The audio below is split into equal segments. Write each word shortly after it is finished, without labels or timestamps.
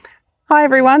Hi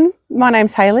everyone, my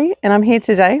name's Hayley and I'm here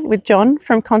today with John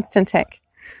from Constantec.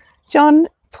 John,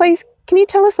 please, can you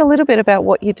tell us a little bit about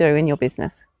what you do in your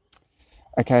business?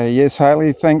 Okay, yes,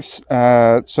 Hayley, thanks.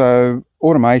 So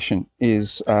automation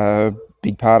is a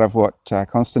big part of what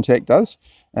Constantec does,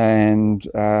 and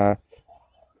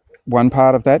one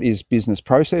part of that is business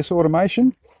process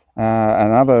automation.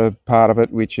 Another part of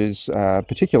it, which is a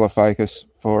particular focus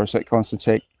for us at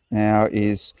Constantec now,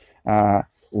 is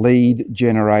lead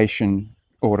generation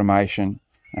automation,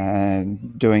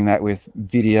 and doing that with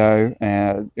video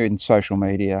in social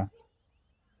media.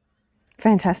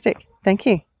 Fantastic, thank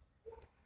you.